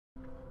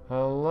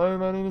Hello,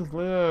 my name is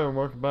Leo, and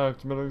welcome back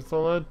to Metal Gear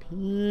Solid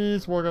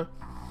Peace Walker.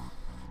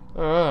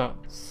 Alright,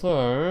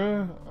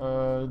 so,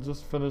 I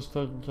just finished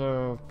taking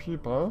care of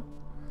Pupa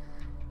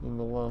in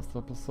the last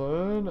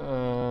episode,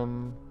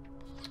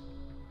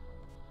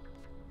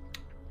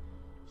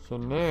 so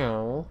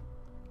now,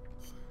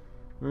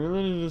 we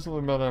really need to do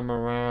something about our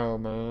morale,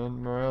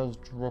 man. Morale's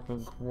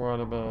dropping quite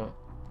a bit.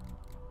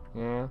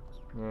 Yeah?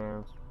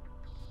 Yeah.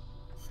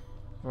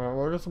 Alright,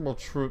 well I got some more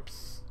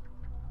troops.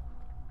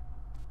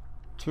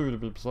 2 to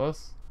be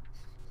precise.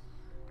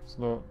 It's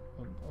not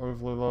an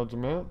overly large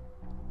amount.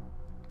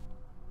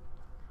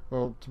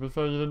 Well, to be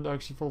fair, you didn't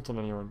actually fault on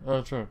anyone.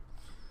 Oh, true.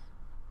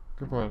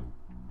 Good point.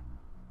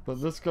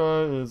 But this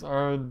guy is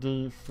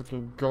R&D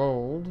freaking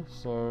gold,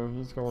 so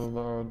he's going in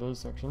the R&D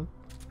section.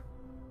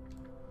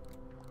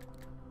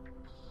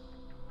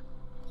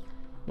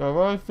 Now, have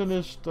I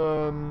finished,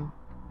 No,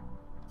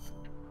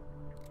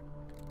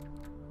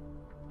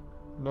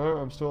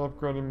 I'm still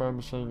upgrading my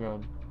machine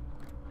gun.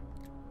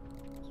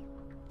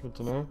 Good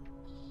to know.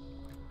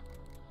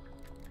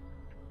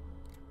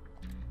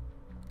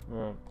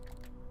 Right.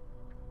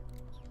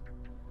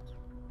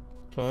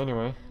 Okay,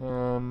 anyway,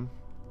 yeah,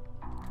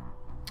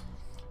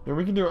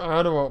 we can do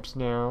auto ops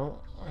now.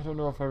 I don't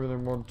know if I really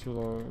want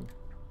to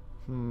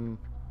though.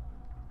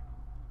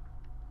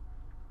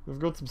 We've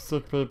got some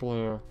sick people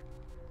here.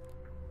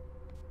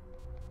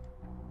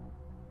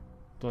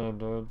 Damn,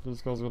 dude,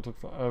 these guys are gonna take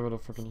forever to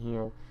freaking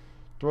heal.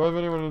 Do I have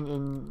anyone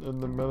in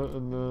the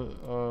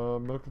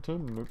medical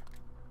team? Nope.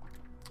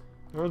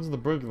 Everyone's in the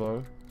brig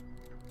though,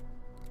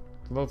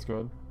 so that's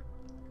good.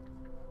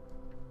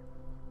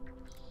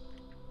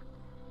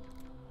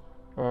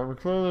 Alright, we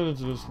clearly need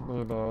to do something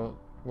about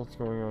what's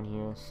going on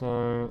here,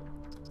 so...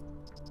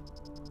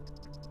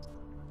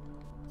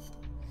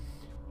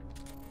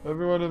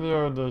 Everyone in the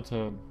R&D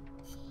team.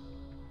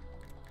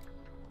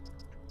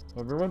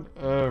 Everyone?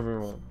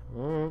 Everyone.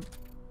 Alright.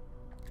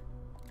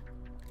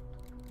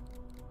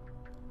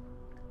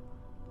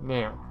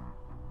 Now.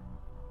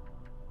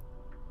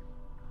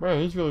 Wow,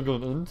 he's really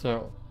good at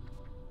intel.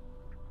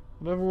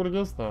 I never would have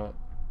guessed that.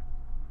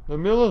 Now,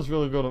 Miller's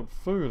really good at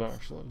food,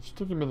 actually. She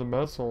took him in the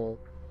mess hall.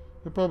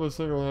 He'll probably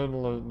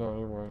single-handedly... No,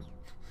 he won't.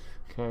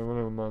 Okay, well,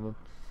 never mind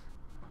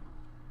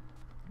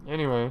then.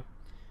 Anyway.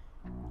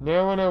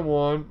 Now what I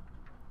want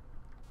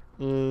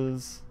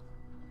is...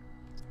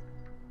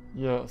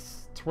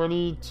 Yes,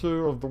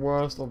 22 of the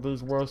worst of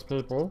these worst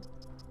people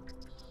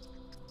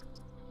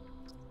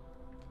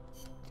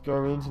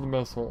go into the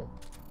mess hall.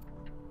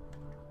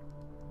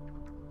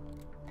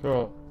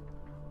 Cool.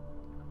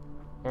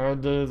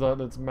 R&D is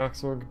at its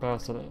maximum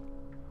capacity.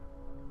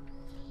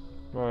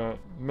 Right,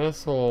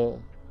 mess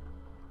hall.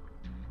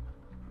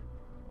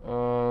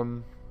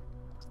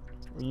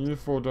 You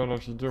four don't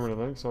actually do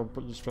anything, so I'll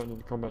put you straight into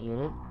the combat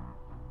unit.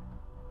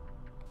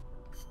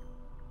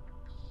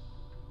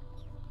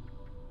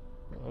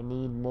 I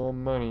need more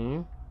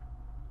money.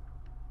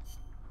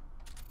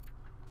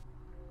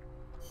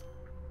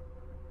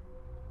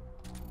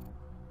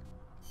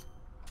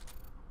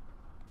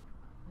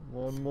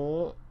 One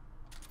more.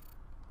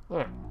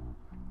 There.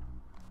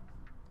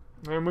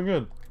 And we're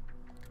good.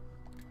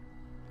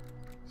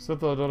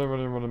 Except that I don't have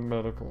anyone in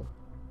medical.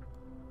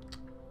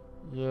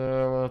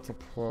 Yeah, well, that's a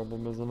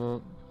problem, isn't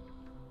it?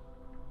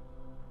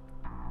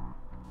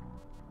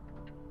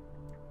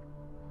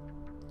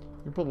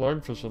 You put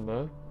lungfish in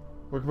there.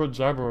 We can put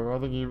Jabber. I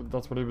think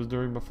that's what he was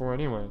doing before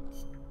anyway.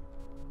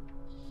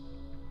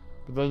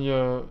 But then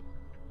no,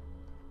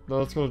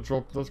 that's gonna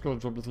drop the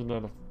thing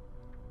down to...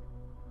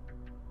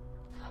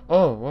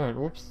 Oh, wait,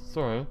 whoops,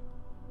 sorry.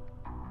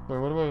 Wait,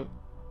 what am I...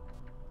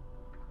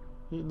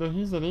 No,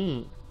 he's an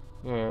E.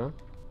 Yeah.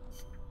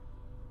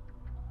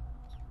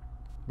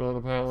 But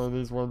apparently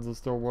these ones are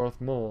still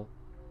worth more.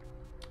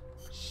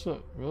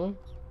 Shit, really?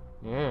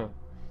 Yeah.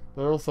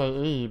 They all say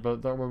E,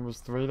 but that one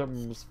was 3, that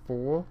one was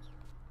 4.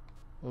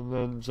 And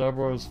then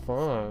Jabro's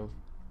 5.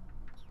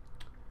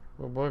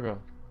 Well, bugger.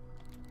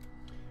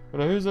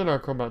 Well, now who's in our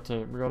combat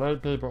team? We got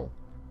 8 people.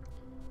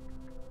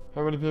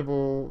 How many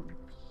people?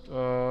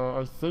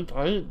 I think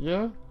 8,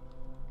 yeah?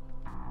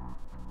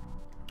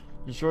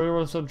 You sure you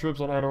want to send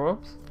troops on auto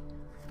ops?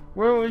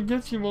 Well, it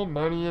gets you more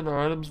money and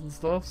items and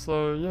stuff,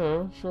 so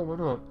yeah, sure, why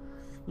not?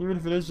 Even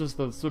if it is just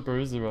a super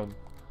easy one.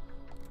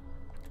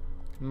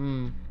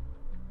 And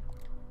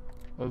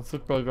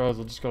sick bay guys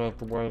are just gonna have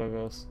to wait, I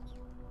guess.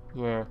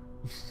 Yeah.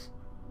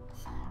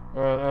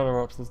 Alright,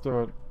 auto ops, let's do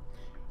it.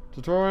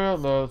 Tutorial?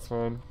 No, that's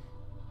fine.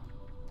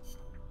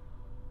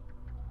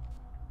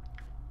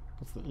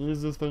 What's the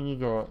easiest thing you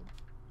got?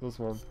 This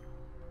one.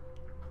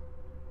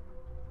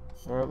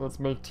 Alright, let's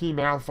make Team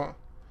Alpha.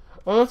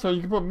 Oh, that's right,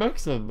 you can put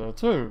mechs in there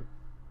too.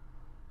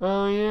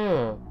 Oh,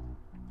 yeah.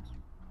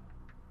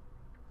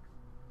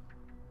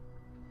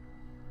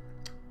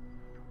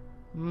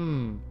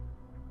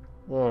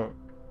 What?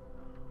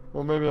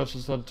 Well, maybe I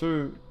should send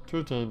two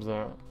teams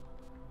out.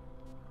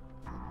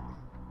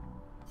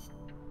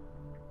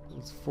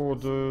 It's 4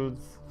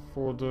 dudes,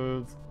 4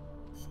 dudes.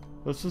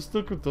 Let's just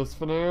stick with this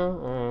for now.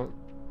 Alright.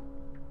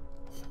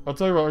 I'll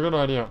tell you what, I got an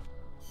idea.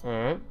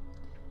 Alright.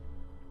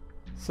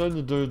 Send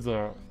your dudes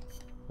out.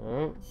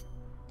 Alright.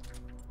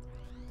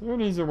 Is there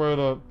an easier way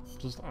to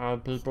just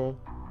add people?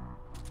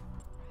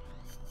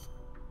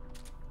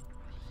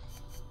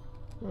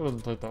 It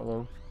doesn't take that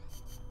long.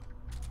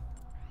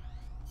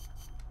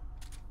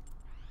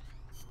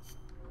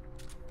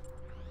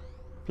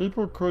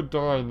 People could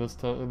die in this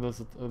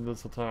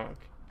attack.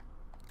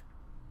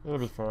 It'll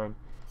be fine.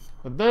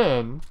 And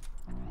then,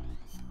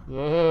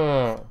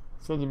 yeah,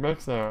 send your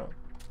mechs out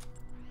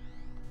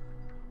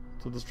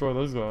to destroy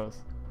these guys.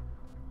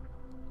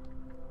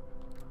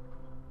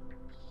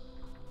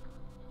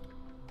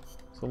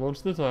 So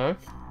launch the attack.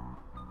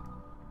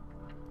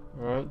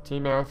 Alright,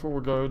 Team Alpha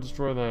will go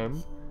destroy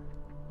them.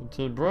 And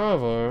Team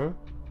Bravo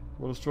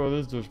will destroy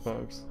these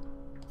douchebags.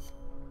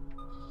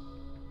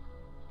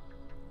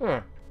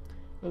 Yeah.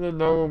 And then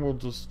no one will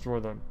destroy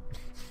them.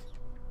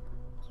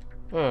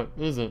 Alright,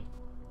 easy.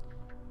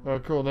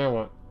 Alright, cool,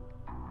 now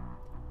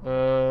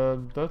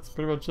what? That's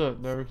pretty much it.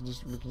 Now we can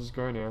just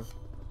go now.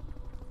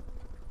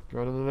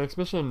 Go to the next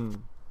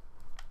mission.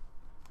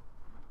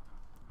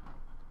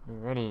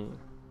 Alrighty.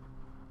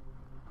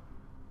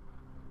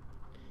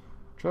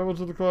 Travel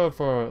to the Cloud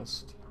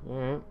Forest.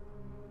 Alright.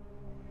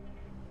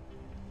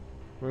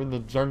 We're in the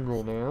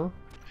jungle now.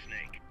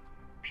 Snake,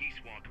 Peace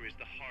Walker is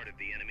the heart of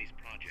the enemy's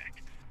project.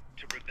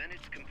 To prevent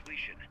its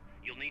completion,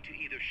 you'll need to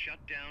either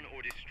shut down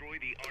or destroy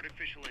the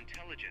artificial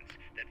intelligence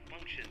that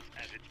functions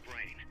as its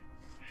brain.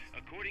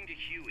 According to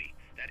Huey,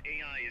 that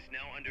AI is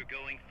now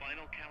undergoing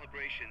final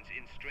calibrations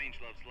in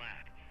Strangelove's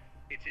lab.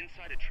 It's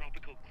inside a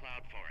tropical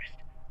cloud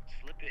forest.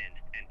 Slip in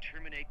and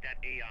terminate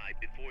that AI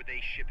before they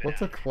ship it out.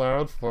 What's a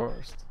cloud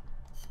forest?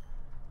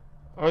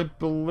 I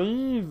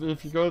believe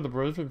if you go to the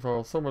briefing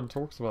file, someone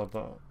talks about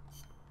that.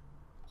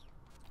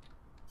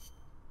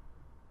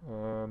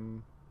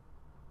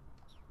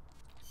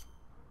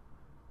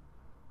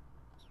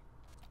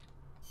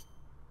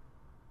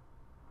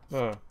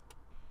 Oh.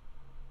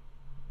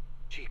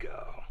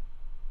 Chico,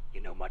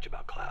 you know much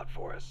about cloud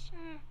forests?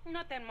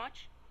 Not that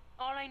much.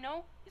 All I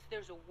know is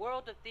there's a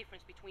world of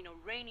difference between a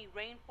rainy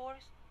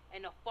rainforest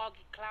and a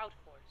foggy cloud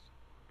forest.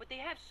 But they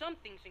have some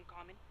things in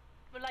common.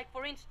 But like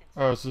for instance,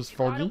 Oh, it's just you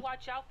foggy? gotta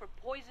watch out for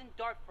poison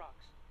dart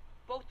frogs.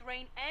 Both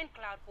rain and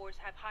cloud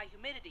forests have high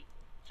humidity,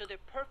 so they're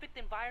perfect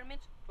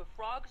environments for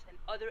frogs and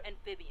other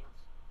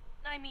amphibians.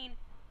 I mean,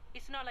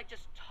 it's not like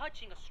just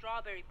touching a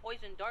strawberry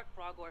poison dart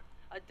frog or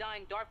a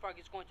dying dart frog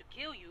is going to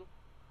kill you,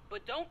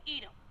 but don't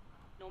eat them,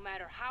 no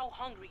matter how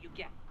hungry you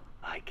get.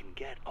 I can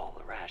get all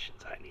the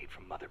rations I need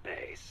from Mother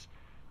Base.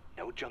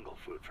 No jungle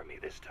food for me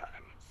this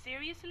time.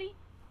 Seriously?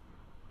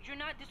 You're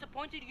not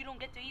disappointed you don't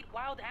get to eat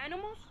wild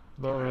animals?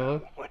 Not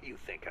really. What do you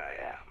think I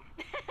am?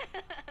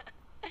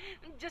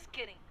 Just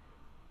kidding.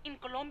 In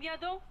Colombia,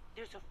 though,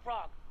 there's a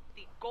frog,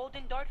 the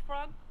golden dart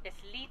frog,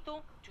 that's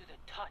lethal to the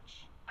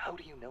touch. How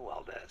do you know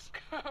all this?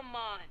 Come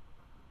on.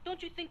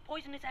 Don't you think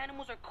poisonous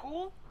animals are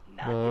cool?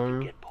 Not if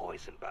you get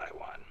poisoned by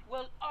one.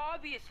 Well,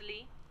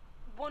 obviously.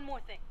 One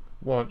more thing.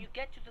 What? When you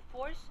get to the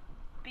forest,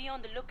 be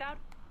on the lookout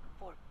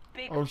for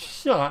Bigfoot. Oh,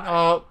 shut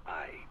up!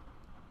 I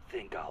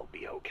think I'll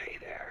be okay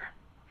there.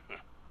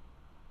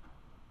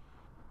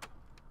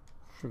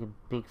 Freaking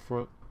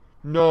Bigfoot.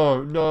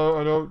 No, no,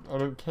 I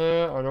don't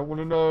care. I don't want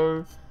to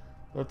know.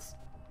 Let's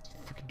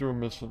freaking do a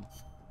mission.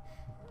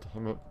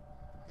 Damn it.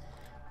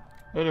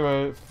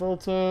 Anyway,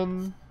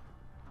 Fulton.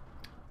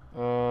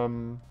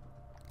 The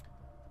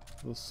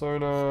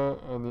sonar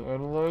and the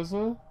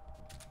analyzer.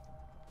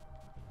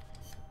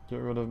 Get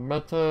rid of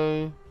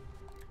Mate.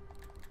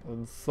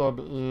 And sub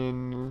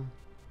in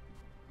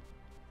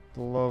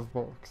the love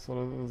box. I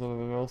don't think there's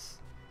anything else.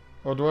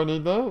 Oh, do I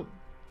need that?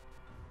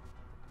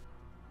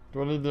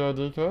 Do I need the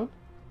ID card?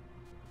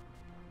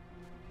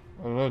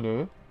 I don't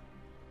know.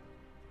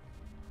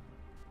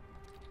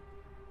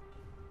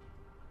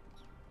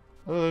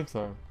 I don't think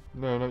so.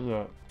 No, not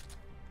yet.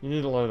 You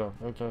need it later.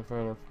 Okay, fair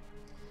enough.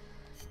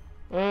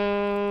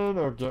 And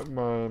I'll get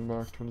my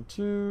Mark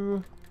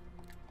 22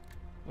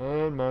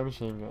 and my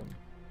machine gun.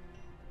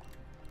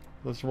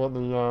 Unless you want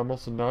the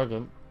muscle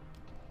nugget.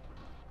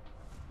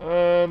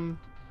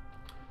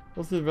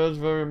 What's the advantage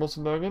of having a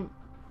muscle nugget?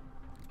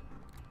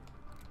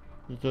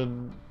 You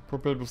can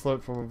put people to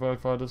sleep from a very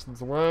far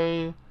distance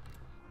away.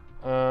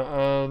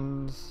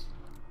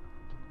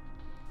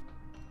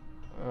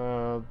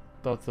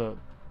 That's it.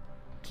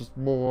 Just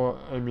more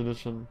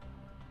ammunition.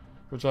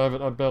 Which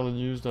I barely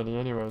used any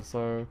anyway,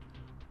 so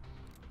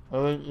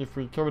I think if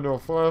we come into a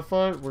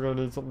firefight, we're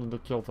gonna need something to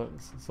kill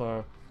things.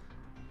 So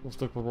we'll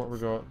stick with what we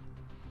got.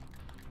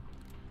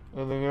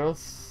 Anything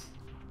else?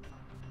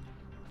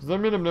 Does that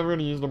mean I'm never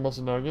gonna use the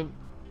muscle nugget?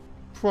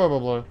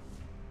 Probably.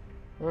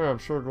 Oh, I'm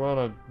sure glad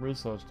I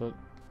researched it.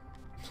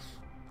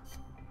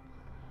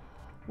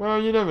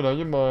 Well, you never know,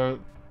 you might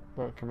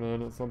come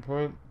in at some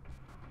point.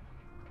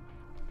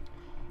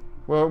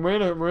 Well,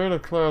 we're in a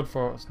cloud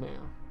forest now.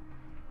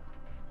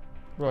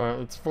 Right,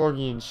 it's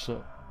foggy and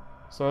shit.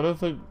 So I don't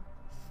think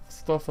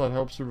stuff that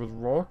helps you with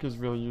rock is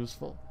really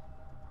useful.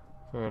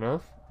 Fair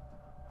enough.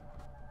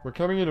 We're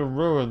coming into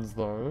ruins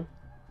though.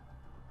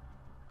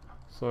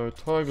 So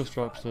tiger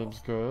strap seems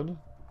good.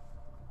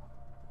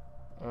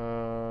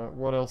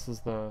 What else is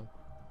there?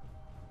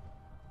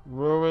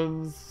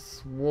 Ruins,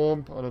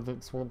 swamp. I don't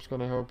think swamp's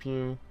gonna help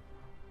you.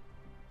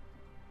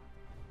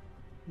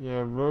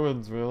 Yeah,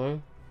 ruins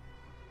really.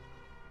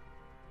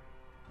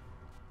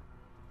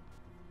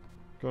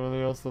 Got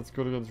anything else that's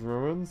good against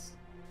ruins?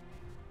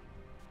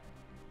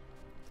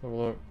 Let's have a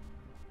look.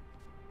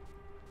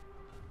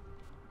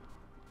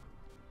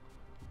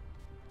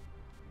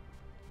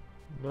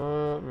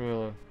 Not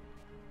really.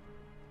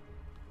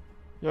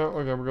 Yeah,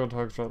 okay, we're going to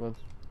target shot then.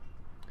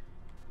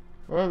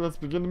 Alright, let's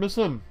begin the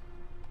mission.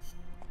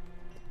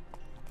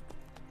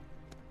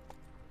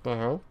 The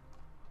hell?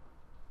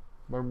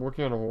 Am I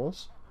walking on a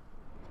horse?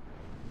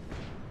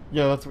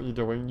 Yeah, that's what you're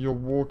doing. You're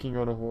walking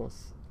on a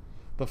horse.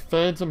 The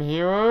Phantom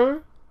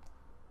Hero?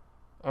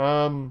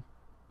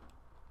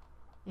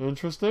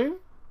 Interesting.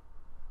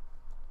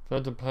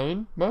 Phantom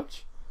Pain,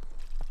 much?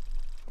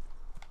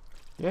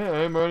 Yeah,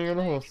 I'm riding on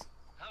a horse.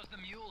 How's the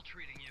mule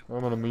treating you?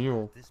 I'm on a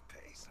mule. At this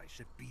pace, I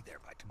should be there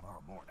by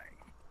tomorrow morning.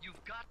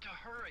 You've got to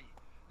hurry.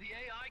 The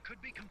AI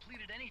could be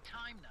completed any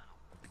time now.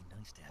 It'd be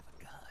nice to have a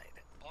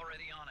guide.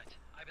 Already on it.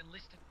 I've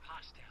enlisted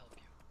Paz to help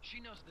you. She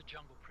knows the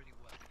jungle pretty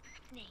well.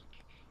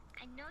 Snake,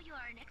 I know you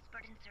are an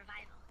expert in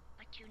survival,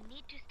 but you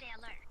need to stay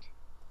alert.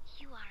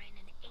 You are in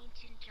an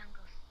ancient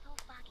jungle so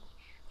foggy,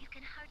 you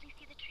can hardly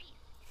see the trees.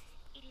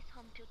 It is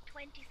home to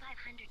 2,500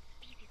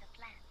 species of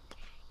plants,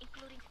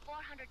 including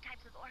 400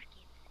 types of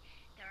orchids.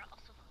 There are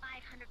also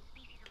 500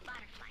 species of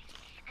butterflies,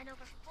 and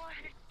over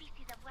 400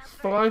 species of wild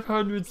birds.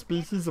 500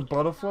 species of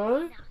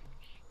butterfly?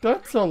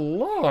 That's a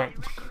lot!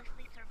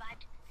 Miraculously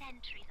survived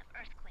centuries of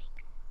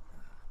earthquakes.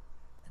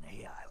 An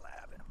AI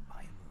lab in a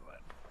Mayan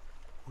ruin.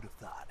 Who'd have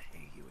thought,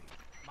 hey Huey?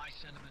 My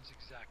sentiments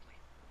exactly.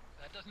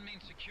 That doesn't mean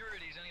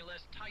security's any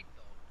less tight,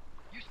 though.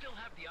 You still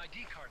have the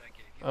ID card I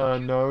gave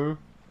you. No.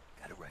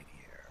 Got it right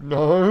here.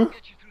 No.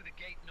 Get you through the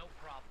gate, no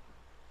problem.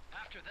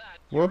 After that,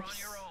 you're on Whoops.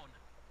 your own.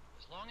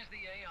 As long as the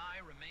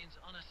AI remains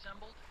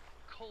unassembled,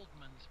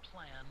 Coldman's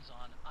plans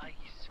on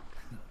ice.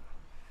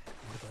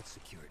 What about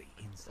security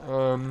inside?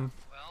 Well,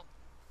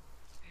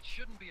 it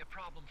shouldn't be a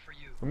problem for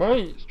you. Am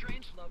I...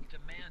 Strangelove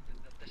demanded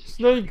that the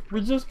Snake,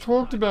 we just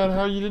talked about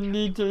how you didn't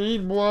need to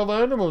eat wild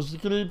animals. You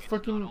could eat Not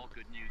fucking all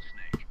good news,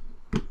 Snake.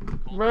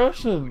 Coleman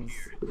rations.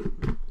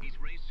 disappeared. He's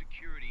raised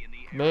security in the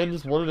area Man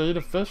just wanted to eat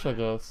a fish, I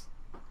surrounding the guess.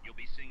 You'll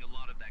be seeing a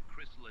lot of that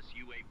chrysalis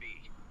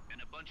UAV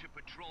and a bunch of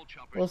patrol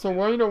choppers. Also, too.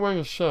 why are you not wearing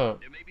a shirt?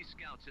 There may be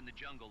scouts in the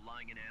jungle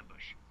lying in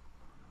ambush.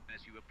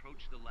 As you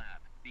approach the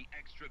lab, be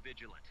extra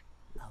vigilant.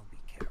 I'll be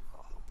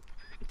careful.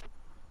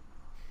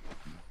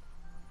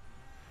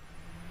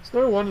 It's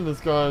no wonder this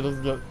guy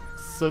doesn't get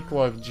sick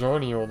like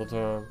Johnny all the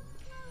time.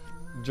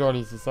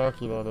 Johnny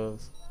Sasaki, that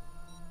is.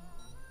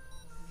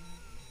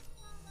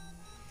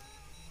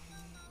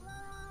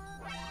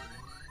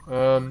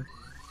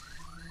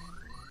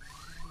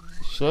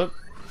 Shit.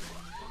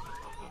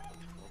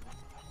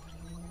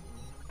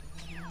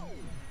 They're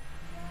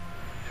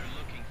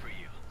looking for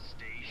you.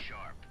 Stay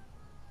sharp.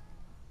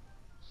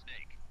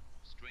 Snake,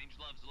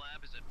 Strangelove's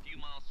lab is a few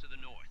miles to the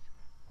north.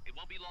 It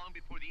won't be long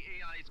before the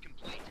AI is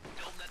complete.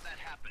 Don't let that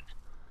happen.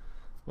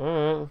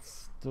 Alright,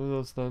 let's do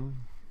this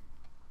then.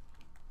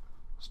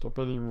 Stop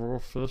eating raw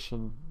fish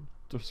and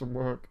do some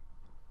work.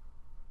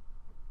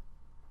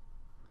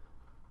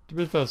 To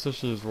be fair,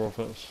 sushi is raw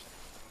fish.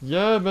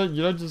 Yeah, but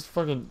you don't just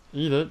fucking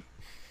eat it.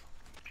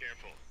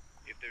 Careful.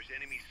 If there's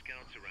enemy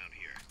scouts around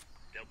here,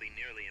 they'll be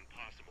nearly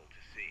impossible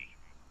to see.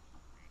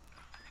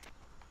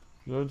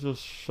 You don't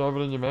just shove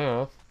it in your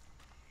mouth.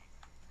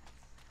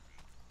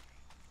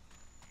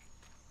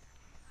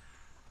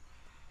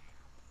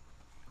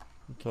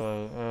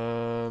 Okay,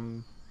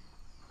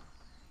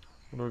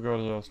 what do we got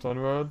here? Stone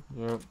road?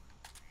 Yep.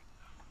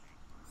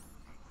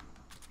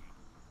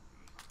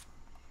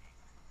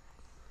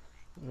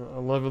 Got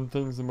 11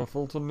 things in my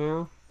filter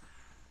now.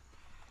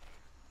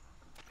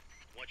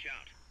 Watch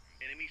out.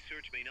 Enemy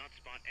search may not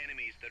spot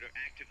enemies that are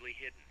actively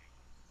hidden.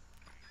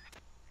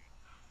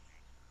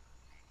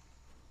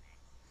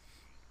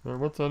 Wait,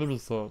 what's enemy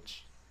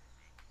search?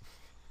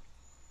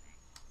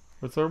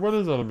 Wait, sorry, what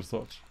is enemy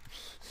search?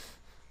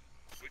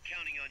 We're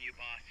counting on you,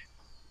 boss.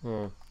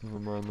 Oh, never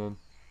mind then.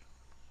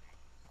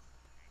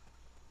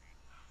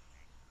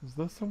 Is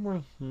there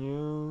somewhere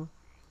here?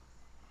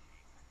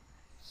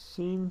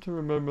 Seem to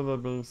remember there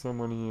being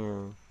someone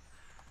here.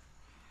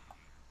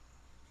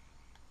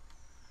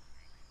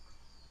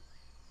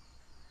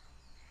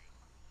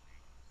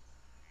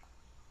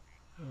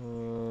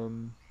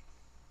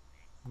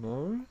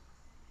 No?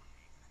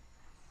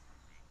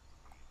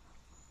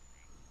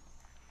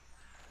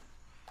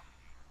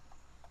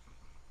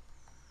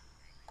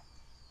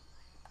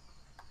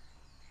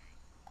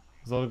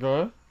 Is that a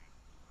guy?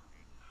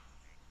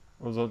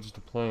 Or is that just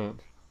a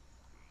plant?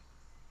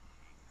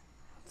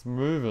 It's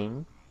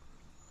moving.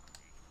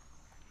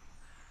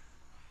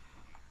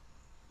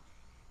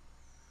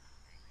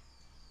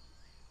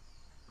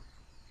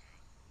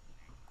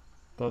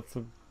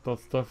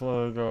 That's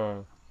definitely a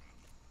guy.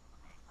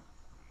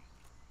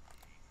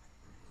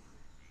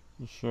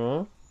 You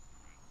sure?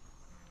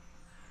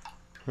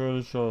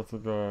 Pretty sure it's a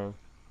guy.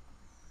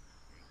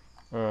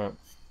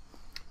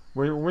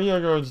 We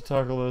are going to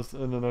tackle this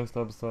in the next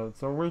episode.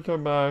 So when we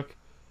come back,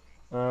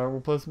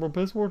 we'll play some more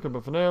Peace Walker.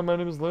 But for now, my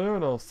name is Leo,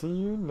 and I'll see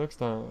you next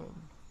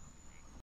time.